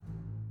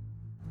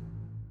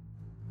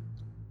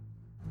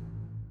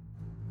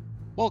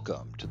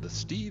Welcome to the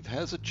Steve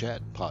Has a Chat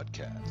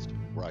podcast,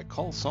 where I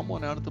call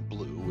someone out of the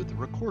blue with the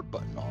record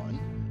button on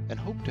and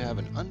hope to have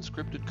an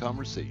unscripted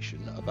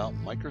conversation about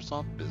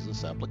Microsoft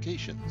business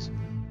applications.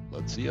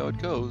 Let's see how it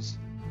goes.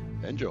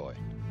 Enjoy.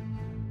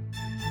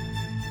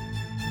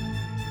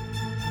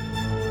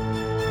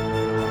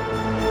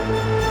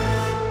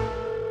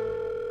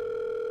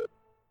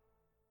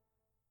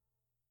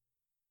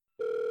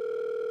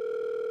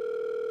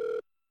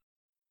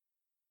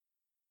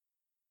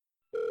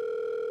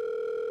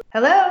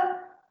 Hello.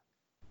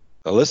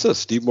 Alyssa,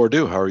 Steve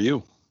Mordew, how are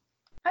you?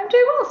 I'm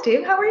doing well,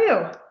 Steve. How are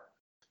you?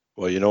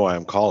 Well, you know why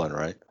I'm calling,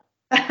 right?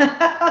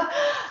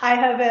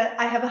 I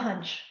have a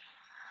hunch.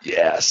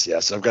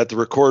 Yes. I've got the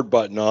record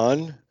button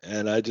on,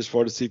 and I just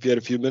wanted to see if you had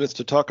a few minutes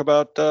to talk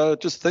about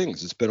just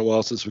things. It's been a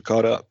while since we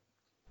caught up.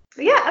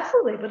 Yeah,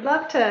 absolutely. Would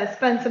love to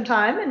spend some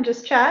time and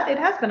just chat. It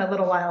has been a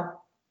little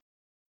while.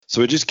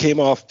 So we just came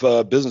off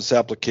Business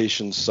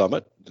Applications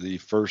Summit, the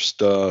first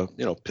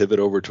pivot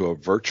over to a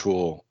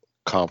virtual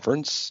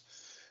conference.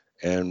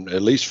 And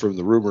at least from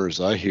the rumors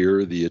I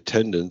hear, the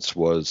attendance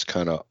was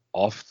kind of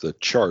off the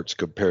charts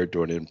compared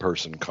to an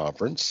in-person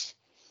conference.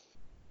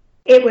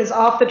 It was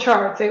off the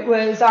charts. It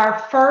was our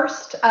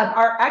first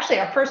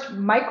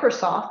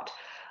Microsoft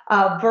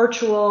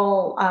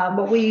virtual,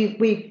 what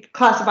we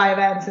classify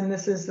events, and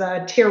this is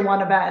the tier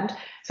 1 event.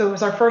 So it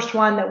was our first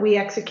one that we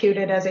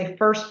executed as a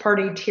first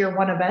party tier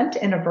 1 event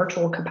in a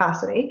virtual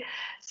capacity.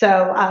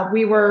 So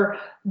we were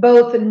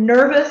both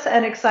nervous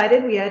and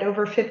excited. We had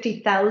over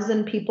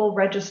 50,000 people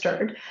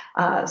registered.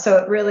 So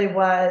it really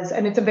was,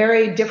 and it's a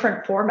very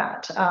different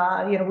format.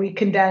 We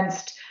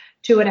condensed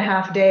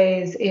 2.5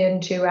 days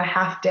into a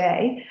half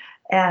day.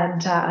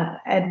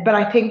 But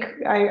I think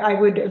I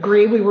would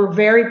agree. We were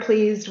very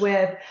pleased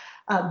with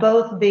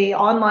both the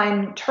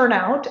online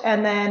turnout,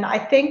 and then I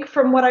think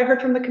from what I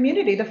heard from the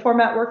community, the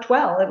format worked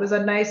well. It was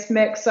a nice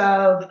mix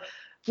of,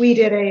 we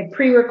did a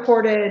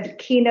pre-recorded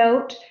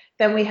keynote,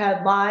 then we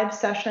had live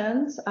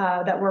sessions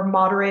that were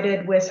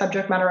moderated with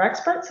subject matter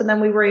experts, and then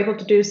we were able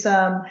to do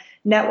some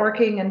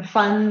networking and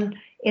fun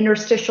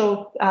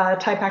interstitial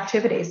type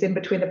activities in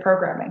between the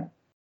programming.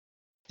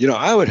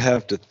 I would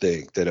have to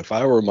think that if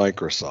I were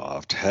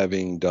Microsoft,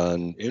 having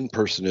done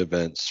in-person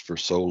events for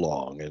so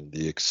long, and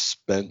the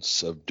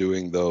expense of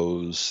doing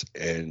those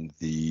and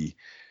the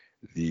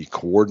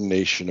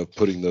coordination of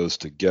putting those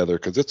together,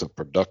 because it's a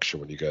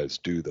production when you guys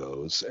do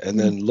those, and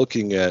then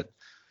looking at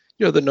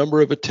the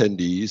number of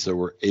attendees that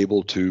were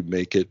able to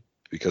make it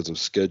because of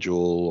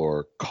schedule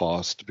or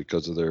cost,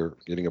 because of their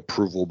getting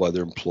approval by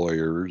their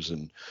employers,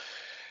 and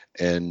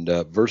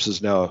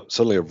versus now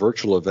suddenly a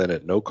virtual event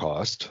at no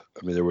cost.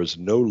 I mean, there was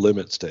no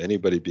limits to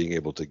anybody being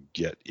able to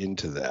get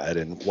into that.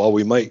 And while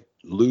we might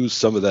lose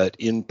some of that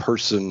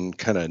in-person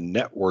kind of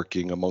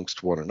networking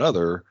amongst one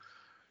another,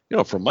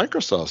 from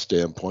Microsoft's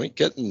standpoint,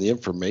 getting the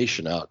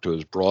information out to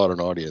as broad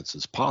an audience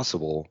as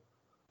possible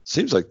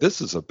seems like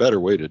this is a better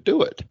way to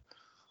do it.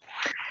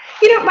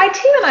 My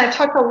team and I have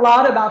talked a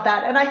lot about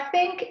that. And I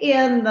think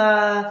in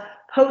the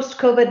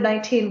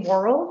post-COVID-19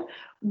 world,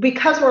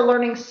 because we're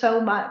learning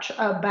so much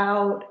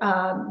about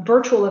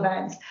virtual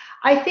events,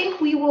 I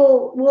think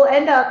we'll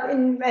end up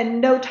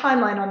and no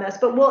timeline on this,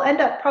 but we'll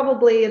end up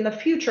probably in the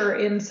future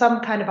in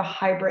some kind of a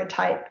hybrid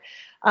type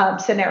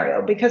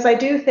scenario, because I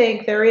do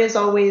think there is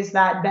always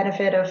that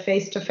benefit of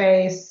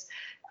face-to-face,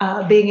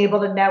 being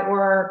able to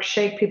network,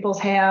 shake people's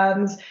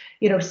hands,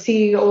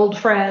 see old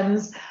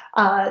friends.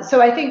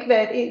 So I think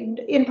that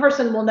in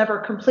person will never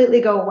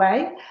completely go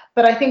away,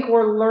 but I think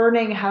we're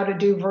learning how to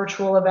do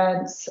virtual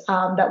events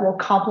that will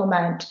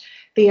complement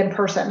the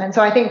in-person. And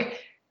so I think,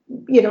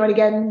 and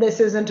again, this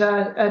isn't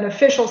an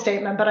official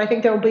statement, but I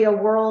think there will be a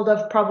world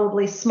of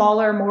probably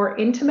smaller, more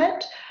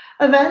intimate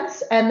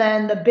events, and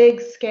then the big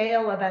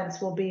scale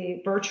events will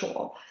be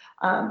virtual.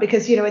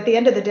 Because at the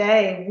end of the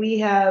day,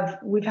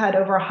 we've had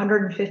over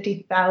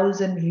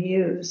 150,000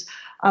 views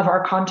of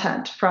our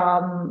content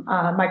from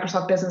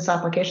Microsoft Business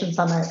Application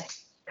Summit,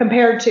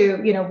 compared to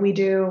we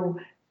do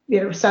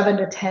 7,000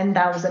 to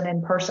 10,000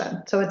 in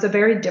person. So it's a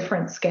very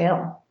different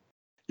scale.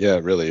 Yeah,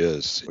 it really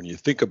is. When you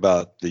think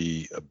about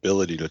the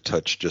ability to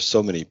touch just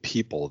so many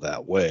people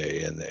that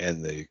way, and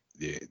the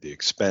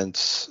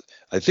expense,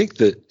 I think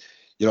that.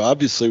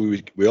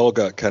 Obviously we all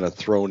got kind of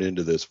thrown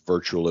into this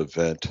virtual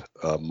event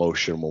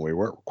motion when we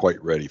weren't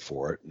quite ready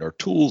for it, and our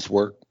tools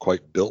weren't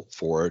quite built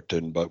for it.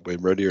 But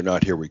when ready or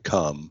not, here we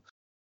come.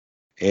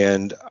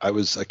 And I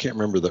can't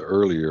remember the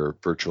earlier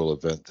virtual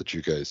event that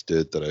you guys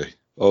did that I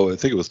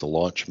think it was the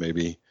launch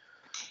maybe.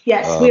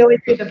 Yes, we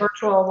always do the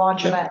virtual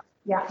launch event.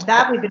 Yeah,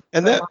 that we've been.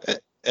 And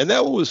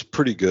that was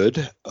pretty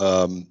good.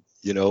 But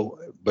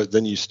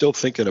then you're still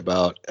thinking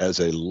about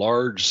as a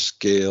large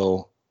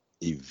scale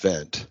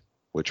event,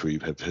 which we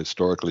have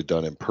historically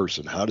done in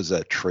person, how does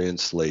that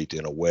translate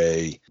in a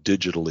way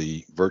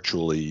digitally,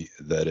 virtually,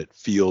 that it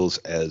feels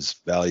as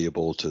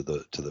valuable to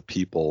the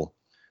people,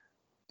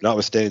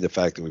 notwithstanding the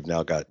fact that we've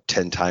now got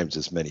 10 times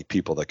as many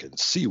people that can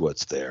see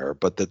what's there,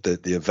 but that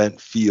the event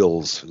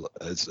feels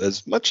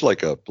as much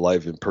like a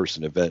live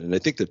in-person event. And I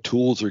think the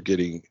tools are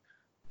getting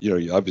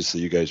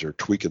obviously you guys are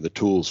tweaking the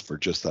tools for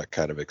just that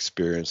kind of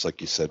experience,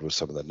 like you said, with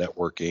some of the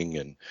networking,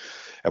 and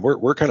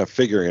we're kind of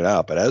figuring it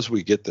out. But as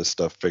we get this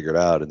stuff figured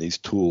out, and these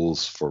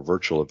tools for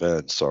virtual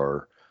events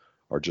are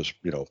just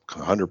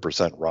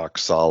 100% rock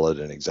solid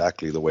and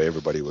exactly the way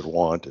everybody would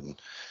want.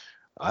 And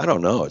I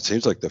don't know, it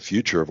seems like the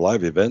future of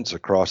live events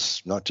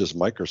across not just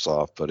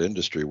Microsoft but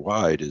industry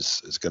wide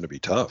is going to be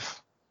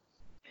tough.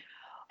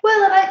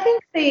 Well, and I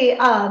think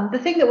the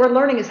thing that we're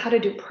learning is how to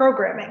do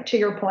programming, to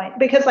your point,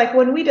 because like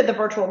when we did the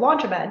virtual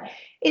launch event,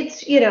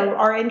 it's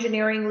our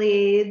engineering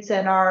leads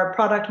and our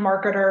product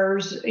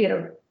marketers,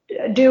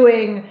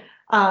 doing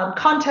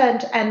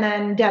content and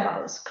then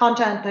demos,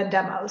 content then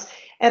demos.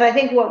 And I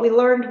think what we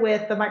learned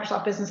with the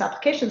Microsoft Business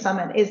Application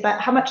Summit is that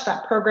how much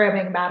that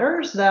programming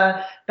matters,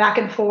 the back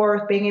and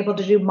forth, being able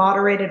to do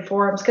moderated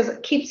forums, because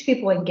it keeps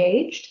people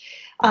engaged.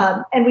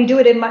 And we do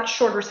it in much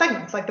shorter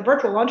segments. Like the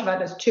virtual launch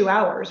event is 2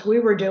 hours. We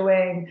were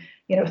doing,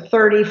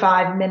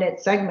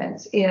 35-minute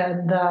segments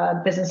in the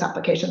Business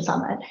Application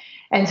Summit.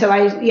 And so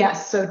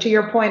so to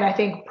your point, I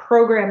think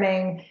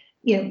programming,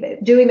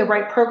 doing the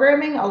right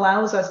programming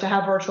allows us to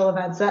have virtual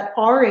events that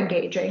are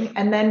engaging,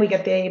 and then we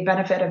get the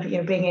benefit of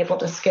being able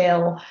to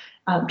scale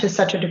to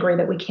such a degree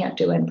that we can't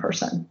do in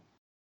person.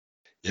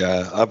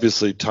 Yeah,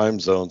 obviously time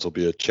zones will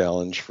be a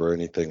challenge for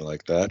anything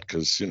like that,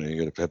 because you're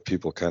going to have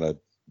people kind of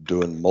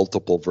doing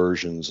multiple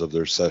versions of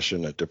their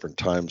session at different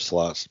time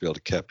slots to be able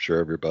to capture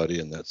everybody,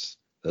 and that's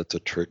a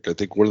trick. I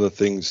think one of the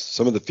things,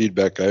 some of the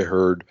feedback I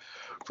heard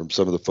from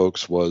some of the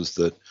folks was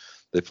that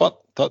they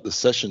thought the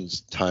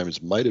sessions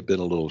times might have been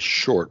a little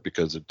short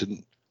because it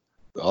didn't.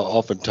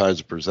 Oftentimes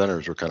the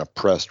presenters were kind of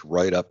pressed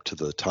right up to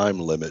the time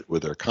limit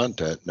with their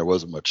content, and there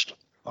wasn't much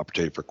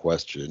opportunity for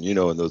question. In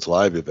those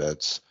live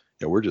events,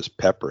 we're just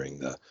peppering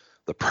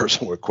the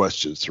person with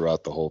questions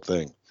throughout the whole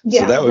thing.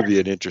 Yeah. So that would be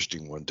an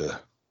interesting one to.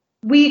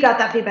 We got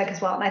that feedback as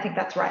well, and I think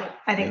that's right.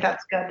 I think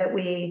that's good that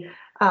we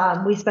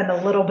spend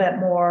a little bit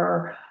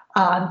more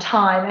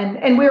time,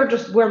 and we're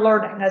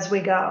learning as we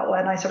go.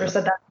 And I sort of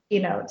said that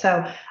in the keynote.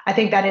 So I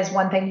think that is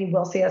one thing you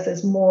will see us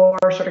is more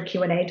sort of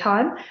Q&A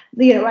time.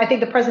 I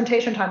think the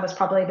presentation time was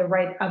probably the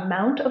right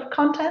amount of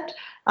content,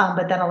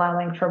 but then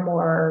allowing for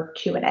more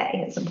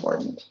Q&A is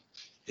important.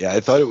 Yeah, I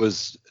thought it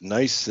was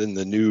nice in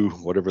the new,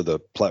 whatever the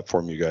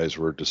platform you guys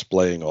were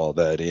displaying all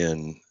that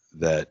in,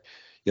 that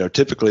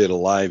typically at a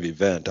live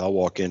event, I'll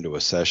walk into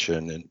a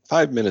session and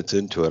 5 minutes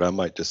into it, I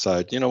might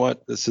decide,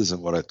 what, this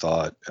isn't what I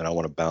thought, and I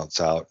want to bounce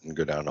out and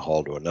go down the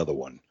hall to another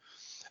one.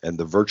 And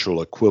the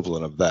virtual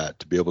equivalent of that,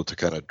 to be able to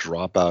kind of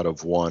drop out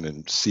of one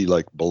and see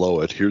like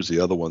below it, here's the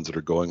other ones that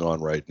are going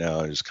on right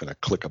now, and just kind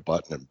of click a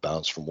button and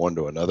bounce from one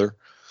to another.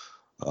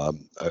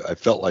 I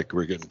felt like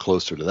we're getting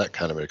closer to that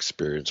kind of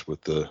experience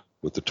with the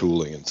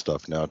tooling and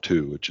stuff now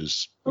too, which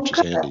is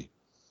handy.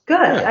 Good.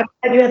 Yeah. I'm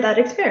glad you had that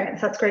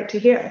experience. That's great to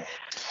hear.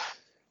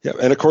 Yeah,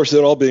 and of course,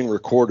 it all being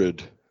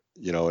recorded,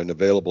 and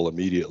available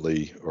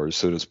immediately or as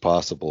soon as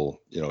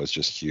possible, is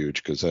just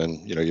huge, because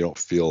then, you don't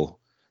feel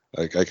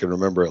like, I can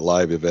remember at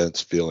live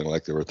events feeling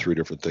like there were 3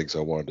 different things I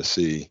wanted to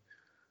see,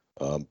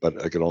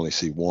 but I could only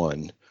see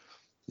one,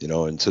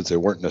 and since they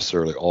weren't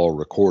necessarily all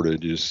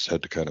recorded, you just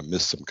had to kind of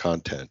miss some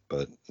content.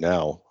 But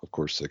now, of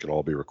course, they can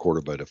all be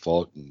recorded by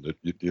default, and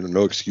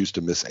no excuse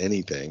to miss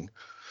anything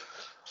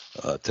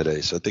today.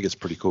 So I think it's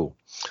pretty cool.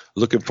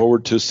 Looking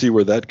forward to see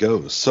where that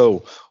goes.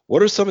 So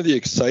what are some of the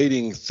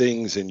exciting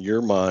things in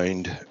your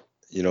mind,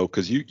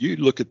 because you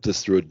look at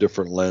this through a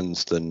different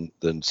lens than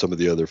some of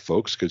the other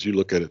folks, because you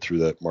look at it through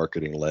that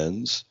marketing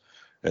lens.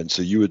 And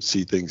so you would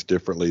see things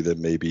differently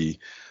than maybe,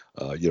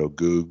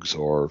 Googs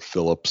or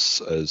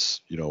Philips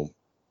as,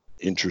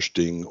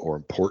 interesting or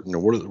important. Or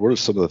what are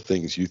some of the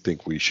things you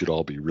think we should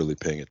all be really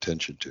paying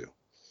attention to?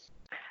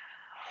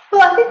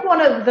 Well, I think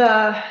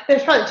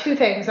there's probably 2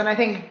 things, and I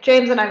think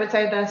James and I would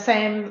say the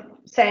same,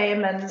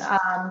 and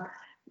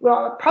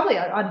probably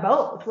on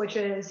both, which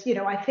is,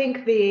 I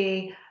think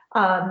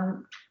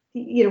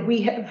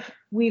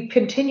we've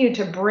continued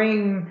to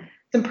bring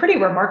some pretty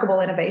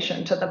remarkable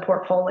innovation to the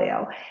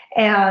portfolio.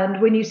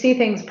 And when you see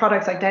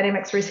products like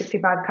Dynamics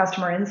 365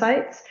 Customer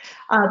Insights,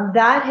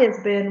 that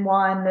has been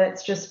one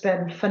that's just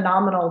been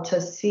phenomenal to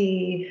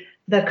see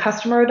the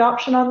customer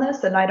adoption on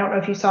this. And I don't know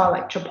if you saw,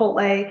 like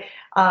Chipotle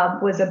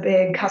was a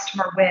big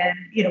customer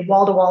win,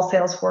 wall-to-wall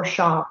Salesforce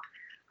shop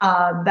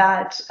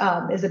that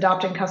is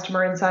adopting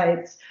Customer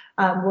Insights.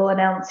 We'll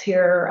announce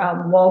here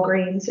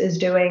Walgreens is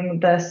doing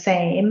the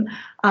same.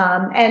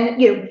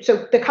 And,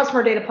 so the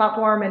customer data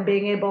platform and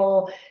being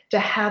able to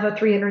have a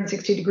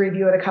 360-degree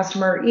view of the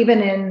customer,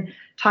 even in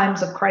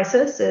times of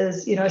crisis,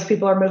 is, as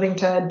people are moving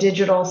to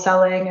digital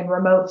selling and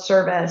remote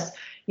service,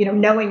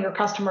 knowing your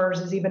customers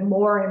is even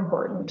more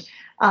important.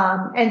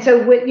 And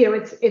so,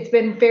 it's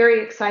been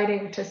very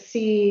exciting to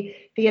see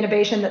the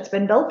innovation that's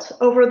been built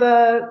over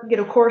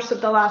the, course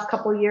of the last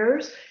couple of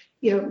years,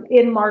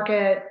 in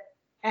market,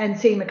 and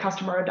seeing the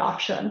customer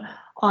adoption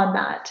on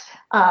that.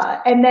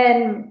 And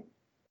then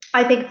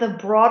I think the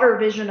broader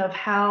vision of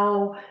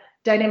how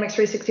Dynamics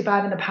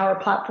 365 and the Power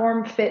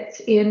Platform fits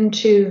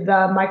into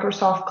the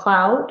Microsoft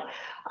Cloud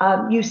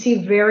You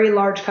see very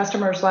large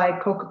customers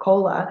like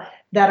Coca-Cola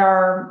that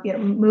are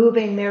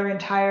moving their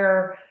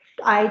entire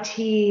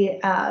IT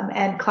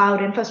and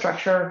cloud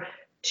infrastructure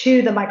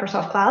to the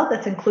Microsoft Cloud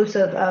that's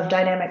inclusive of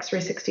Dynamics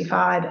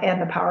 365 and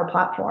the Power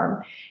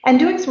Platform, and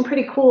doing some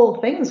pretty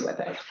cool things with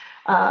it.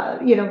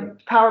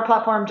 Power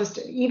Platform, just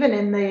even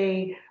in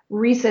the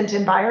recent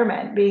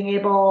environment,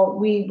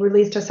 we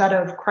released a set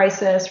of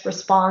crisis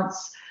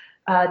response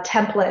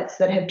templates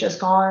that have just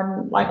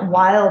gone like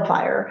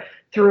wildfire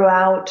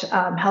throughout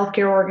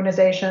healthcare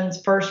organizations,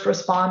 first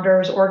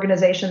responders,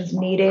 organizations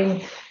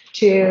needing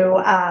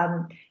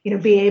to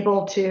be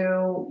able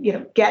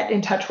to get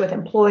in touch with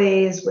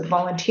employees, with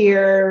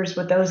volunteers,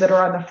 with those that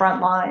are on the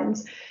front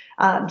lines.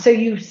 So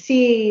you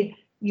see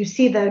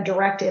the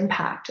direct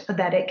impact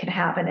that it can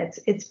have, and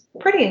it's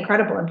pretty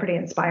incredible and pretty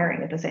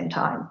inspiring at the same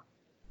time.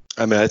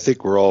 I mean, I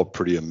think we're all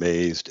pretty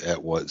amazed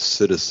at what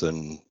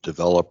citizen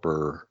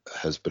developer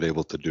has been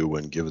able to do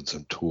when given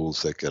some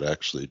tools they could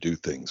actually do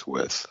things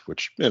with,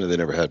 which they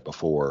never had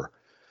before.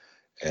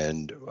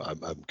 And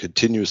I'm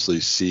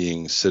continuously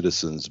seeing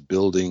citizens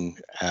building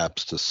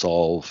apps to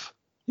solve,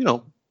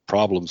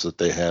 problems that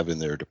they have in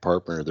their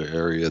department or their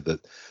area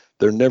that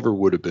there never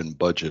would have been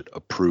budget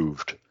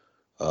approved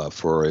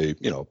for a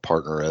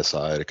partner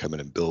SI to come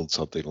in and build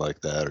something like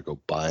that or go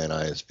buy an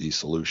ISV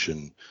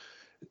solution.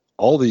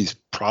 All these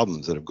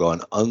problems that have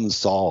gone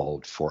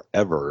unsolved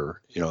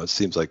forever, it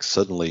seems like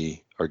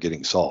suddenly are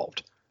getting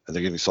solved, and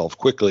they're getting solved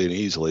quickly and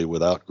easily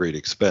without great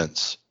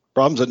expense.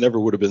 Problems that never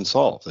would have been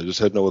solved. They just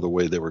had no other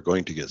way they were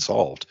going to get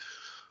solved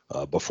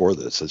before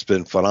this. It's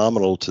been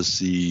phenomenal to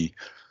see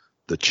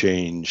the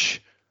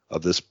change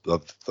of the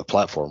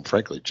platform,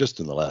 frankly, just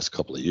in the last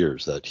couple of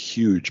years. That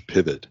huge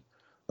pivot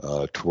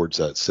towards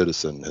that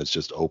citizen has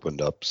just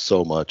opened up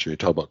so much. When you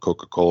talk about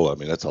Coca-Cola, I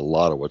mean, that's a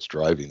lot of what's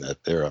driving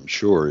that there, I'm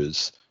sure,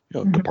 is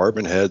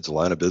department heads,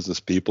 line of business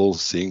people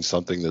seeing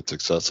something that's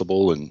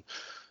accessible and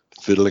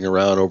fiddling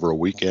around over a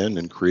weekend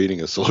and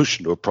creating a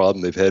solution to a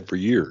problem they've had for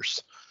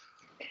years.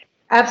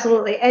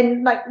 Absolutely.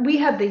 And like we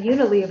had the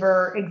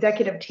Unilever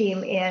executive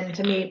team in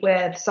to meet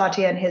with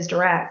Satya and his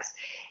directs.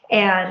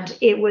 And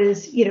it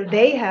was,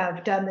 they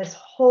have done this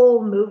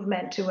whole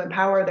movement to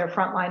empower their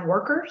frontline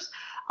workers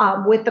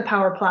with the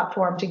Power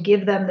Platform to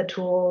give them the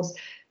tools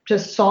to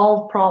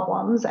solve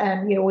problems.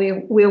 And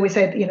we always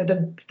say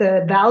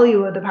the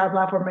value of the Power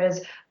Platform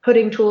is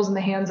putting tools in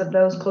the hands of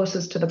those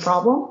closest to the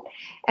problem.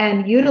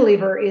 And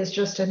Unilever is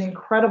just an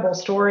incredible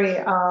story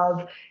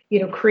of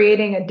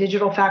creating a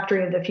digital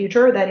factory of the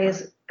future that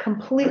is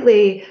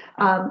completely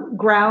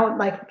ground,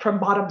 like from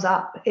bottoms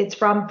up. It's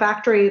from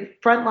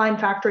frontline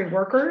factory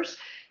workers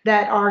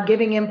that are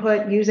giving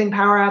input using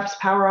Power Apps,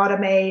 Power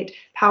Automate,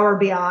 Power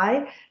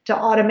BI to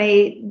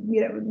automate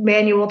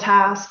manual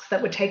tasks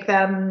that would take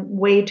them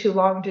way too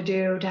long to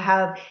do, to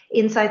have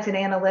insights and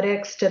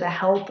analytics to the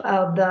health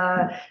of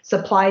the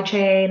supply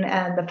chain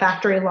and the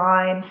factory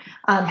line,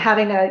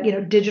 having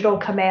a digital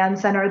command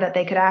center that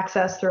they could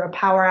access through a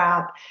Power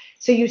App.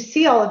 So you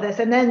see all of this,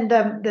 and then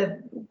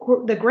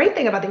the great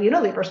thing about the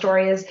Unilever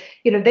story is,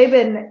 they've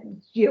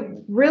been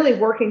really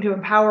working to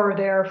empower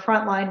their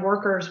frontline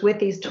workers with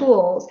these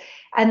tools.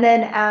 And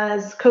then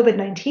as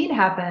COVID-19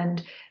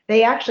 happened,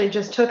 they actually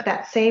just took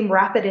that same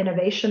rapid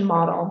innovation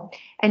model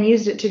and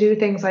used it to do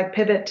things like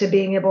pivot to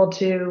being able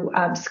to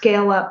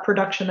scale up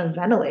production of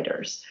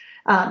ventilators.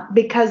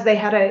 Because they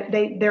had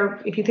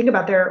if you think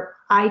about their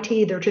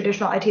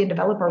traditional IT and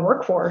developer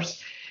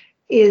workforce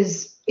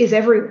is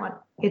everyone.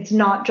 It's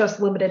not just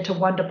limited to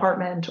one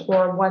department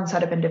or one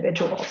set of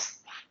individuals.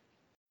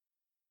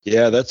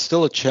 Yeah, that's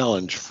still a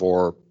challenge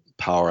for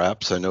Power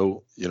Apps. I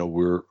know,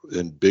 we're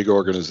in big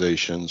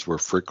organizations. We're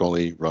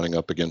frequently running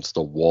up against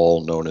the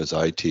wall known as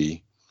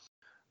IT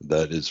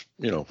that is,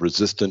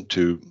 resistant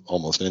to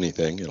almost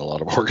anything in a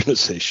lot of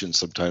organizations.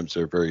 Sometimes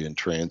they're very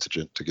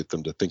intransigent to get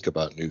them to think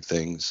about new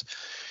things.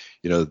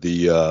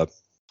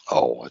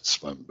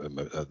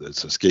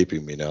 It's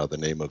escaping me now, the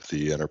name of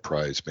the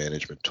enterprise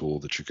management tool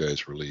that you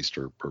guys released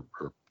or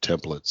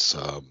templates.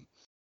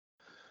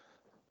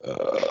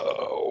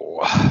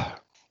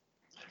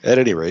 At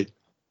any rate,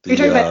 you're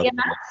talking about EMS?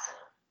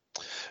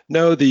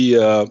 No,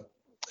 the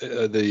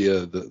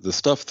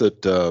stuff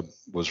that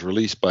was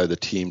released by the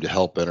team to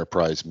help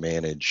enterprise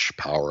manage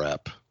Power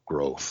App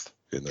growth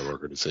in their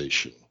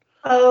organization.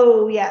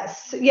 Oh,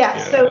 yes. Yeah.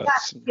 So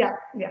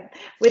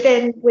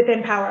within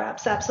Power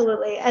Apps,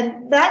 absolutely.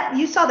 And that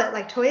you saw that,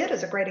 like Toyota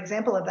is a great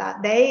example of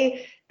that.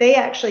 They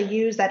actually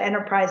use that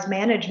enterprise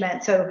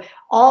management. So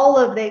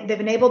they've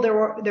enabled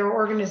their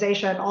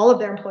organization, all of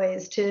their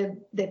employees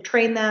they've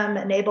trained them,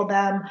 enabled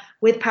them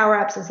with Power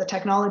Apps as the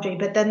technology,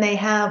 but then they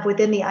have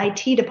within the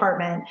IT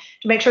department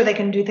to make sure they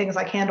can do things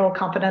like handle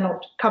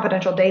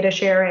confidential data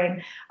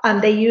sharing.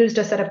 They used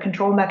a set of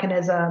control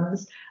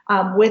mechanisms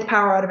with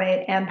Power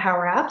Automate and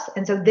Power Apps.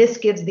 And so this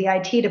gives the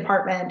IT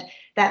department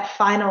that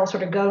final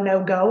sort of go,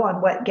 no go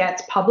on what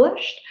gets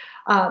published.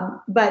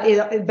 But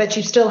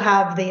you still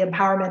have the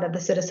empowerment of the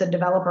citizen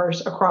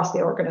developers across the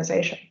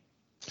organization.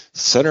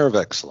 Center of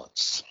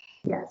excellence.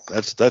 Yes.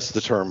 That's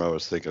the term I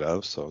was thinking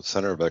of. So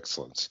center of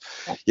excellence.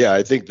 Yeah. Yeah,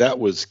 I think that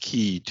was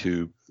key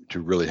to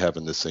really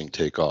having this thing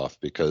take off,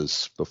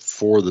 because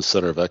before the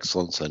center of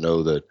excellence, I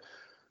know that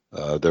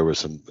there was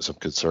some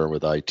concern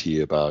with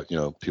IT about,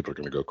 people are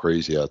going to go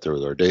crazy out there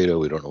with our data.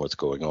 We don't know what's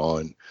going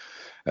on,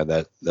 and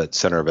that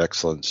center of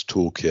excellence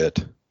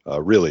toolkit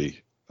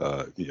really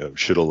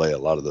should allay a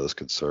lot of those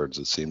concerns.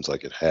 It seems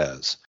like it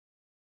has.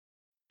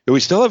 And we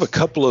still have a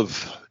couple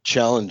of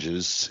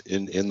challenges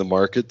in the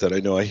market that I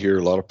know I hear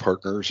a lot of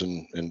partners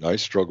and I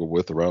struggle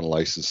with around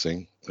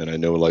licensing. And I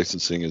know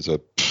licensing is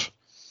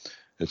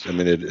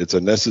it's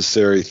a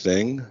necessary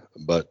thing,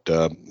 but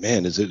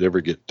man, does it ever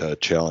get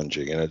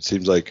challenging? And it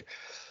seems like,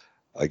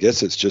 I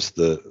guess it's just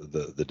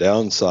the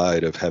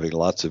downside of having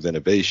lots of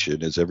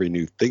innovation is every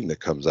new thing that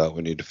comes out,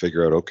 we need to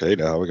figure out, okay,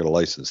 now how are we going to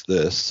license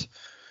this?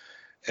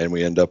 And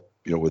we end up,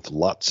 with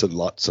lots and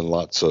lots and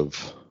lots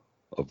of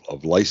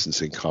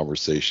licensing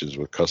conversations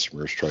with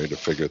customers trying to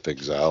figure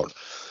things out.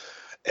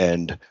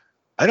 And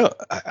I don't,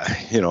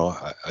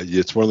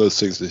 it's one of those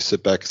things they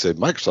sit back and say,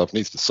 Microsoft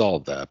needs to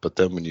solve that. But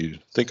then when you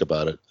think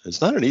about it,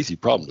 it's not an easy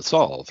problem to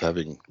solve,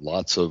 having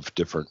lots of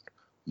different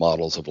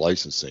models of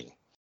licensing.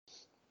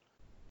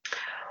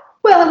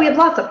 Well, we have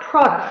lots of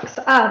products.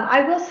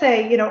 I will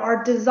say,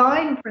 our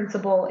design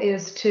principle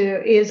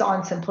is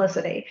on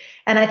simplicity,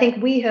 and I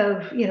think we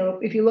have,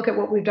 if you look at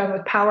what we've done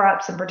with Power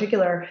Apps in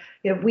particular,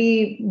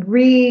 we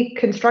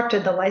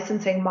reconstructed the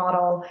licensing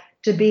model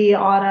to be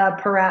on a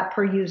per app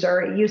per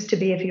user. It used to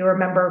be, if you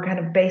remember, kind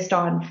of based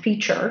on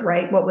feature,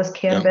 right? What was Yeah.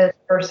 Canvas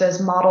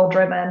versus model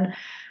driven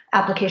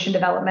application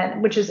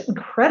development, which is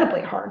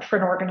incredibly hard for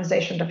an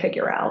organization to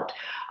figure out.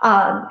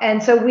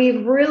 And so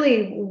we've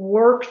really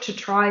worked to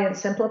try and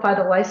simplify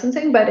the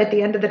licensing, but at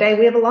the end of the day,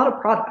 we have a lot of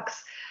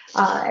products.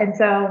 And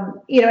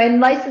so, in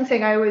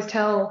licensing, I always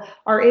tell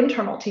our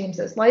internal teams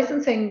is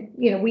licensing,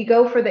 we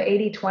go for the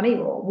 80-20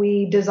 rule.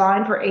 We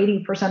design for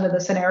 80% of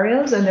the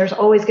scenarios, and there's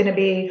always going to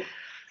be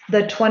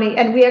the 20,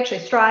 and we actually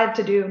strive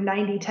to do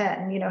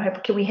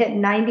 90-10. Can we hit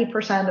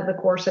 90% of the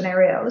core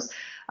scenarios?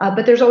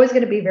 But there's always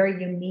going to be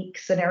very unique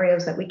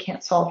scenarios that we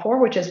can't solve for,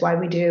 which is why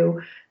we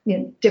do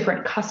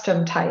different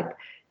custom type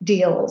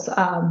deals.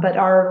 But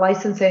our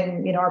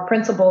licensing, our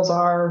principles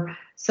are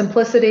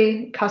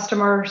simplicity,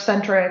 customer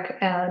centric,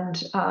 and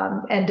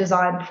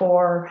designed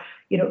for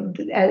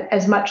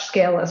as much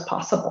scale as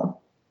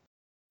possible.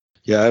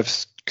 Yeah,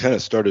 I've kind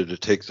of started to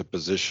take the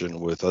position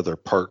with other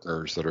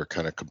partners that are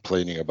kind of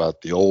complaining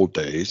about the old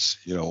days,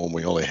 when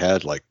we only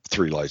had like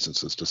 3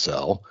 licenses to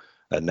sell.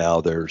 And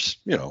now there's,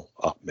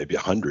 maybe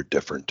 100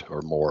 different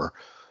or more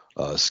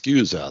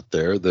SKUs out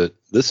there. That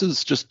this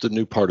is just a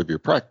new part of your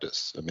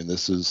practice. I mean,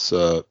 this is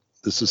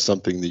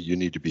something that you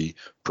need to be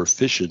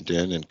proficient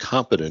in and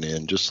competent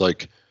in, just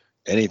like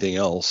anything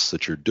else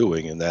that you're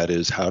doing. And that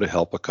is how to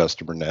help a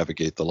customer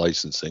navigate the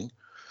licensing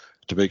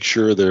to make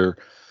sure they're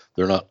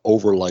not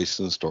over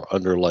licensed or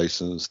under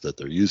licensed, that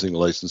they're using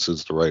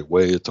licenses the right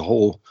way. It's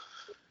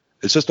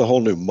just a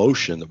whole new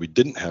motion that we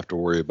didn't have to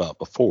worry about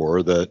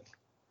before, that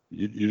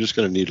you're just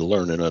going to need to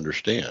learn and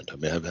understand. I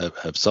mean,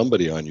 have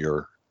somebody on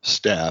your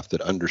staff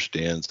that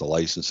understands the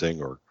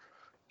licensing or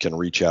can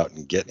reach out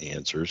and get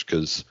answers,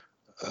 because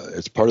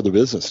it's part of the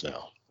business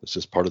now. It's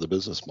just part of the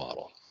business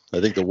model.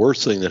 I think the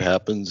worst thing that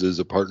happens is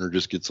a partner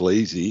just gets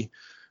lazy.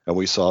 And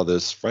we saw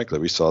this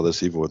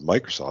even with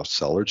Microsoft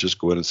sellers, just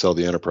go in and sell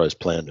the enterprise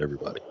plan to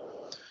everybody.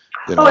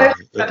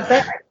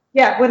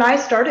 Yeah, when I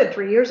started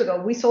 3 years ago,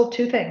 we sold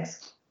 2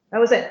 things. That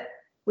was it.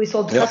 We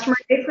sold the customer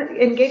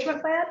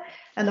engagement plan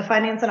and the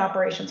finance and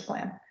operations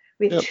plan.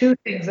 We had 2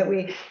 things that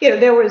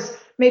there was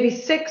maybe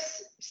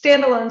 6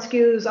 standalone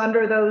SKUs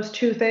under those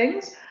 2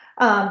 things,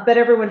 but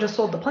everyone just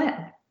sold the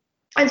plan.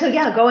 And so,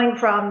 going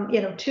from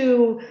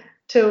 2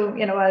 to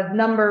a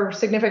number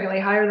significantly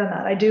higher than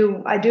that, I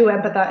do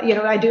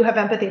empathize. I do have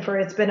empathy for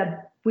it.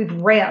 We've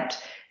ramped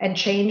and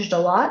changed a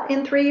lot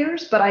in 3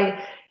 years, but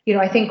I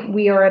think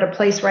we are at a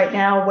place right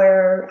now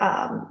where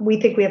we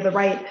think we have the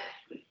right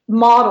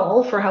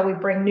model for how we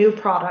bring new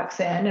products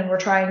in, and we're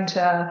trying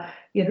to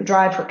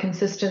drive for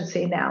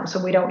consistency now,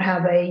 so we don't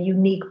have a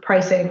unique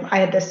pricing. I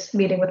had this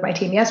meeting with my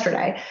team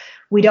yesterday.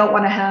 We don't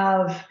want to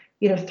have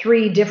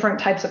 3 different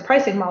types of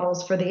pricing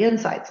models for the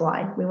insights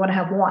line. We want to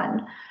have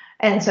one.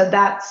 And so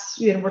that's,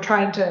 we're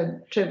trying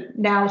to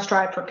now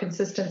strive for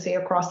consistency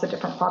across the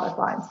different product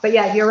lines. But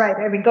yeah, you're right.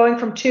 I mean, going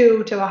from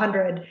 2 to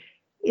 100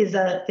 is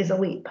a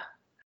leap.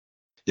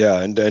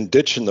 Yeah, and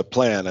ditching the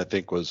plan, I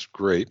think, was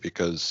great,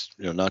 because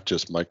not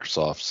just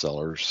Microsoft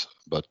sellers,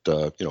 but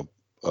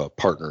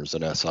partners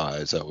and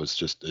SIs. That was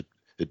just it.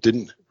 It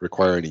didn't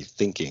require any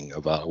thinking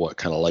about what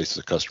kind of license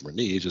the customer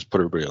needs. Just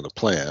put everybody on the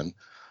plan.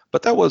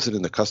 But that wasn't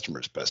in the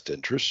customer's best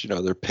interest.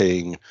 They're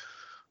paying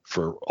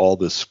for all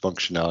this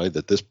functionality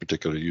that this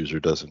particular user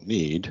doesn't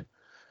need.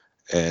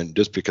 And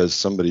just because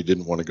somebody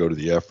didn't want to go to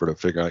the effort of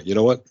figuring out,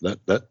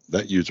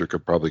 that user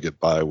could probably get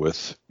by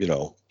with,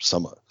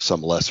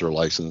 some lesser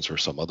license or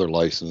some other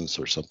license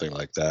or something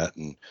like that.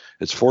 And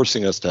it's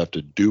forcing us to have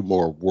to do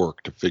more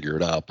work to figure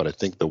it out. But I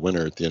think the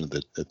winner at the end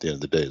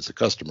of the day is the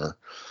customer,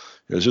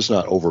 It's just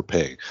not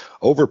overpaying.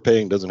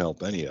 Overpaying doesn't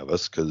help any of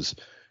us, because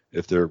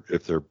if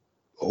they're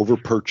over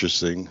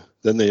purchasing,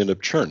 then they end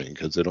up churning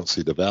because they don't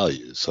see the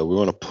value. So we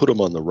want to put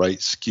them on the right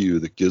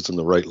SKU that gives them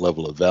the right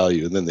level of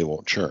value, and then they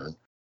won't churn.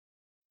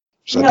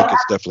 So I No, think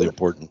it's definitely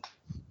important.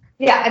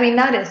 yeah, I mean,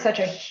 that is such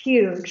a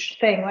huge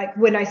thing. Like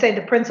when I say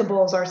the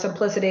principles are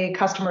simplicity,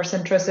 customer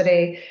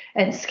centricity,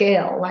 and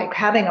scale, like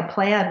having a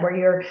plan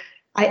where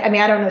I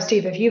mean, I don't know,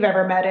 Steve, if you've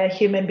ever met a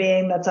human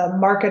being that's a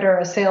marketer,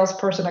 a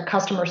salesperson, a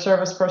customer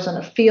service person,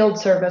 a field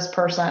service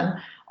person,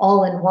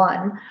 all in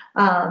one.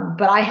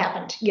 But I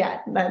haven't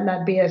yet.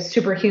 That'd be a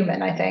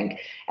superhuman, I think.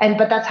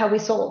 But that's how we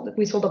sold.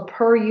 We sold a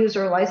per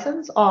user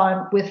license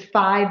on with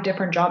 5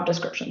 different job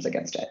descriptions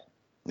against it.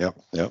 Yep.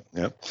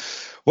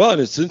 Well,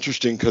 and it's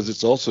interesting because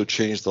it's also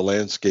changed the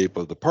landscape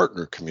of the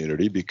partner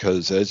community,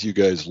 because as you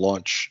guys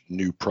launch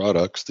new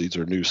products, these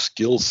are new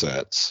skill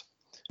sets.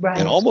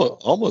 And Right.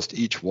 almost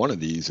each one of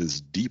these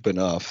is deep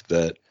enough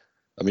that,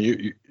 I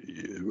mean,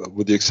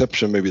 with the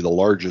exception of maybe the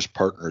largest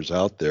partners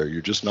out there,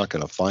 you're just not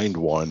going to find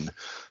one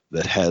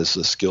that has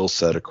a skill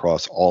set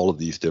across all of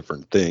these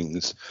different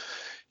things.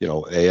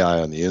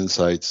 AI on the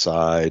insight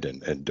side,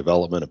 and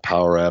development of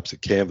Power Apps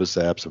and Canvas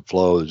apps and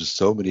Flow. There's just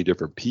so many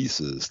different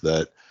pieces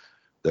that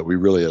we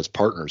really, as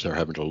partners, are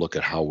having to look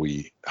at how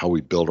we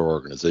build our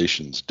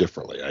organizations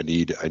differently. I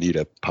need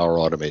a Power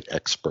Automate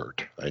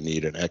expert. I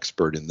need an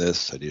expert in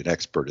this. I need an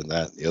expert in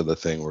that and the other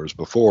thing. Whereas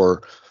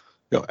before,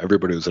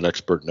 everybody was an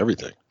expert in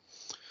everything.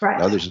 Right.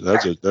 Now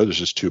there's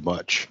just too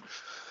much.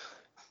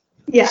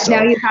 Yeah. So,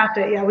 Now you have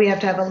to. Yeah, we have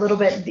to have a little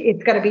bit.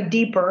 It's got to be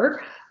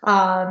deeper,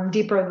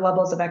 deeper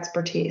levels of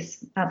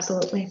expertise.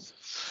 Absolutely.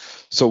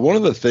 So one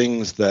of the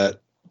things that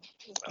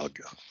I'll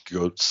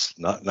go, it's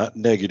not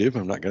negative.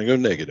 I'm not going to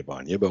go negative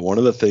on you, but one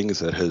of the things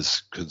that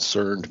has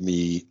concerned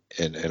me,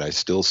 and I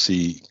still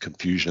see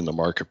confusion in the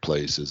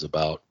marketplace, is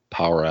about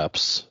Power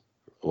Apps,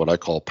 what I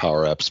call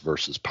Power Apps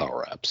versus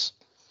Power Apps.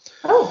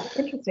 Oh,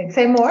 interesting.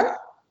 Say more.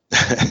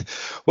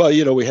 Well,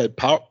 we had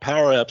Power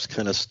Apps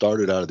kind of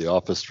started out of the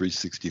Office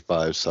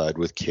 365 side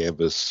with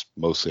Canvas,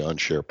 mostly on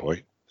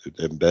SharePoint,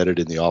 embedded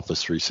in the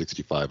Office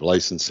 365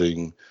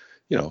 licensing,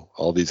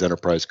 all these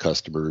enterprise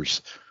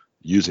customers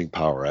using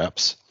Power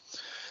Apps.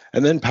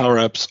 And then Power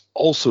Apps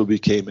also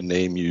became a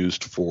name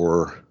used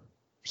for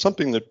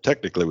something that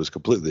technically was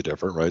completely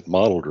different, right?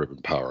 Model-driven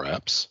Power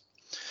Apps.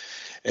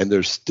 And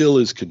there still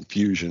is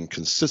confusion,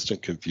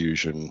 consistent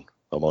confusion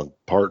among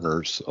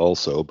partners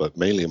also, but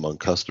mainly among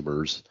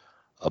customers,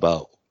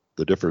 about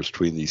the difference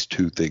between these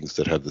two things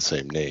that have the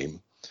same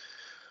name.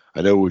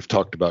 I know we've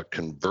talked about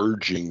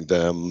converging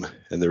them,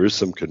 and there is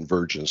some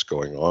convergence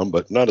going on,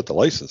 but not at the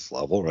license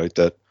level, right?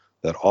 That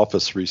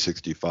Office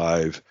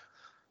 365,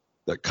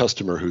 that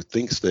customer who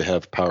thinks they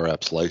have Power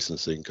Apps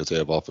licensing because they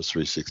have Office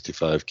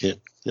 365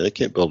 they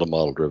can't build a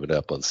model-driven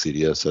app on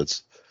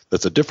CDS.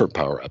 That's a different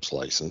Power Apps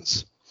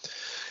license.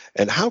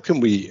 And how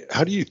do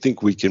you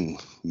think we can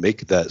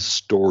make that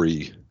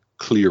story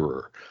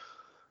clearer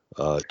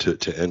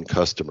to end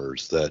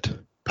customers, that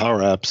Power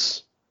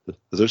Apps,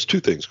 there's two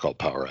things called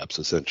Power Apps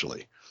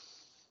essentially?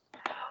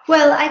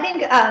 Well, I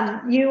think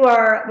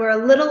we're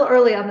a little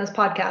early on this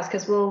podcast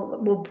because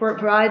we'll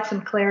provide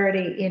some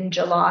clarity in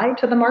July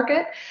to the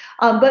market.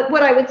 But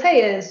what I would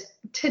say is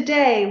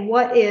today,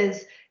 what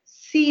is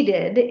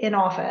seeded in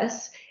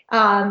Office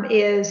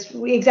is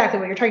exactly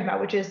what you're talking about,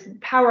 which is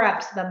Power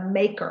Apps, the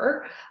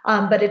maker,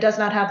 but it does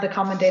not have the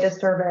common data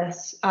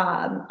service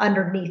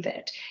underneath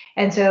it.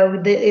 And so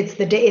it's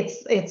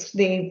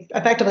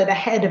effectively the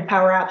head of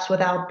Power Apps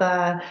without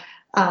the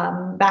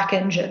back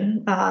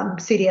engine,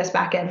 CDS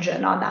back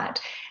engine on that.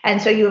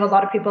 And so you have a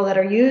lot of people that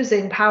are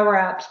using Power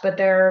Apps, but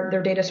their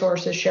data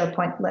source is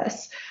SharePoint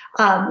lists.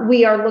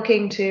 We are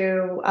looking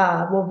to,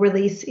 we'll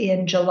release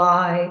in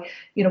July,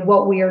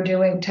 what we are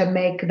doing to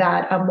make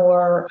that a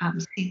more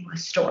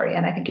seamless story.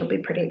 And I think you'll be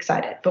pretty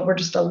excited, but we're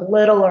just a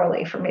little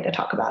early for me to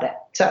talk about it.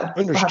 So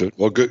understood.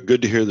 Well,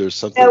 good to hear there's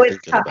something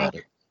thinking about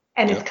it.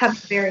 And it's coming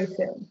very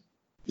soon.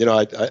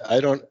 I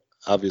don't,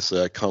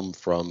 obviously I come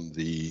from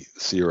the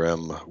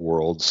CRM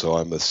world, so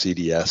I'm a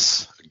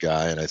CDS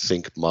guy and I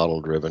think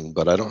model driven,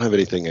 but I don't have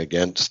anything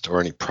against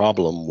or any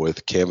problem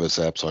with Canvas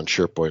apps on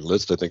SharePoint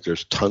list. I think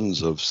there's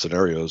tons of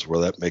scenarios where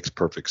that makes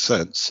perfect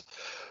sense,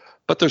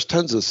 but there's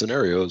tons of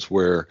scenarios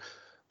where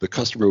the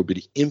customer would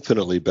be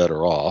infinitely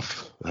better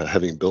off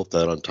having built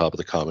that on top of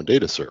the common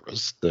data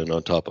service than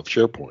on top of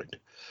SharePoint.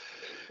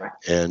 Right.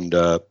 And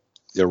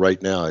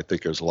right now, I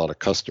think there's a lot of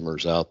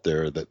customers out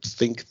there that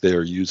think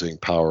they're using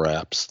Power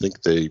Apps,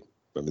 they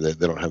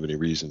don't have any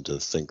reason to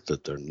think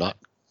that they're not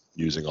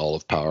using all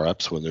of Power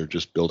Apps when they're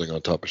just building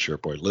on top of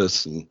SharePoint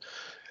lists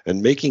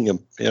and making them,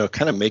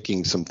 kind of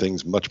making some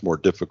things much more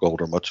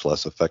difficult or much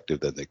less effective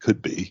than they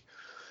could be,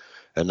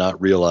 and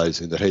not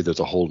realizing that, hey,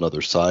 there's a whole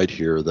nother side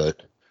here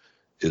that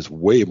is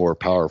way more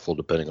powerful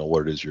depending on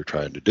what it is you're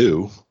trying to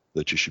do,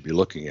 that you should be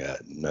looking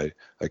at. And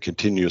I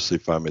continuously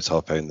find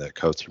myself having that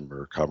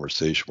customer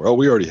conversation where,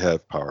 we already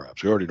have Power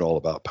Apps. We already know all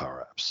about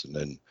Power Apps. And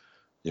then,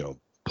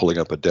 pulling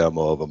up a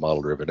demo of a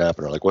model-driven app,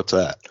 and they're like, "What's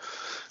that?"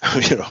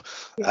 Yeah.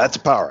 That's a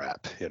Power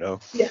App.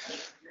 Yeah.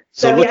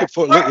 So Yeah. looking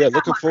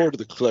forward to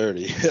the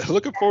clarity.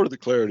 Looking forward to the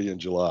clarity in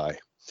July.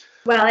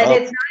 Well, and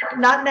it's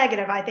not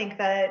negative. I think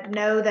that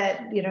know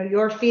that,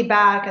 your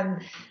feedback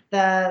and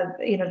the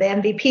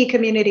MVP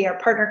community, our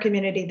partner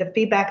community, the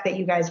feedback that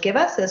you guys give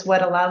us is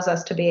what allows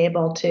us to be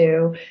able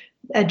to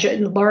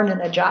learn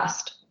and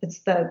adjust.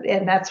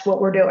 And that's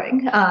what we're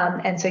doing.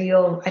 And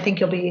so I think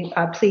you'll be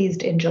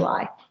pleased in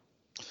July.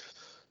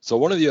 So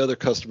one of the other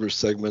customer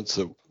segments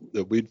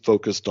that we'd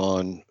focused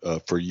on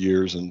for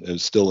years and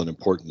is still an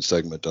important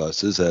segment to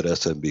us is that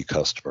SMB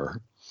customer.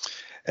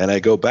 And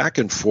I go back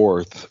and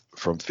forth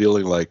from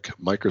feeling like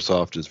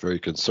Microsoft is very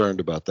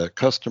concerned about that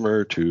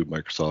customer to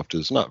Microsoft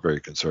is not very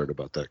concerned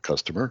about that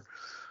customer.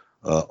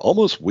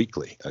 Almost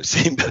weekly, I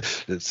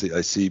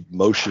see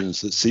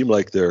motions that seem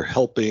like they're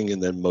helping,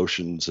 and then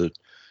motions that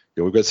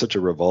we've got such a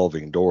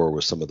revolving door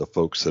with some of the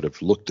folks that have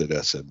looked at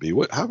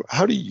SMB.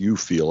 How do you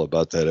feel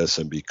about that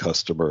SMB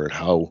customer and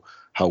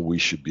how we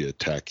should be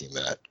attacking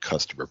that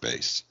customer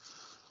base?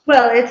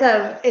 Well,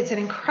 it's an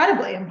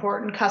incredibly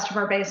important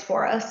customer base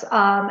for us,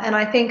 and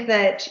I think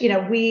that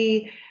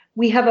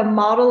we have a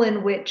model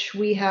in which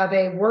we have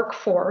a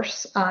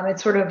workforce.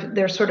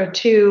 There's sort of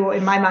two,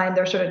 in my mind,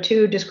 there's sort of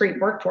two discrete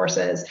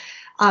workforces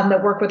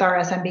that work with our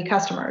SMB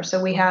customers.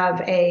 So we have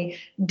a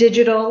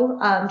digital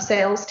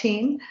sales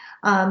team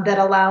that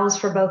allows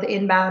for both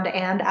inbound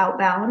and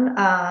outbound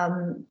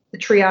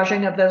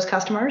triaging of those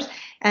customers.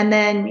 And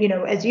then,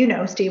 as you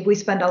know, Steve, we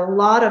spend a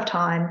lot of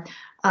time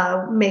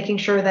making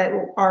sure that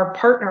our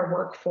partner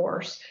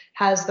workforce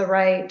has the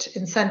right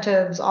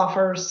incentives,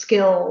 offers,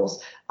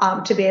 skills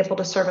to be able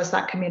to service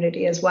that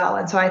community as well.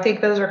 And so I think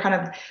those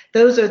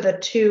are the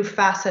two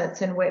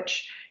facets in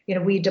which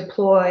we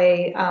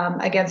deploy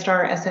against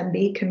our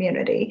SMB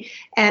community.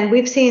 And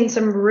we've seen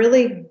some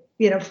really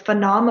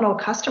phenomenal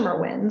customer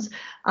wins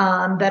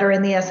that are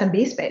in the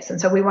SMB space.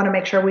 And so we want to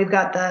make sure we've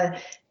got the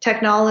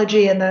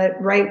technology and the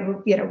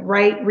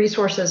right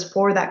resources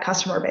for that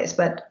customer base.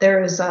 But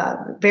there is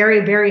a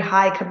very, very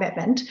high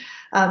commitment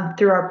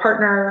through our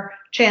partner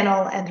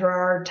channel and through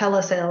our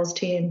telesales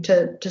team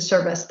to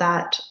service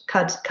that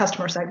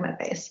customer segment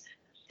base.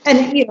 And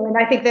and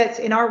I think that's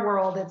in our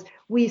world,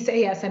 we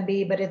say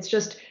SMB, but it's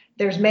just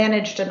there's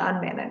managed and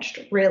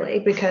unmanaged, really,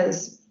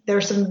 because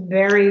there's some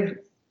very,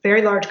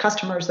 very large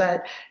customers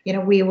that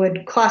we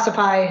would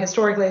classify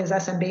historically as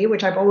SMB,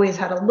 which I've always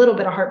had a little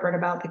bit of heartburn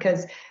about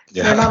because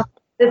they're not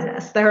a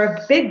business. They're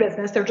a big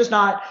business. They're just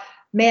not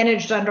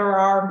managed under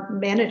our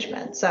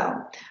management.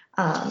 So,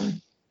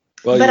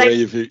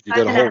 you've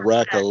got a whole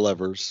rack of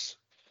levers.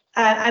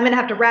 I'm going to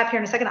have to wrap here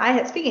in a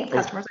second. Speaking of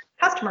customers,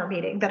 I have a customer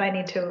meeting that I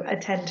need to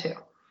attend to.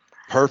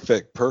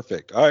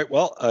 Perfect. All right.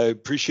 Well, I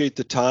appreciate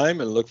the time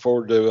and look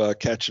forward to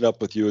catching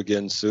up with you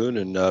again soon,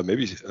 and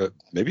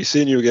maybe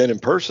seeing you again in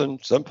person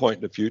some point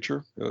in the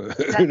future.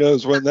 Who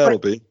knows when that'll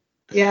be?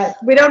 Yeah,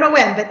 we don't know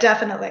when, but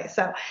definitely.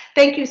 So,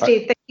 thank you,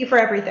 Steve. Thank you for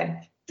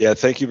everything. Yeah,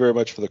 thank you very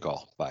much for the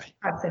call. Bye.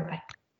 Bye.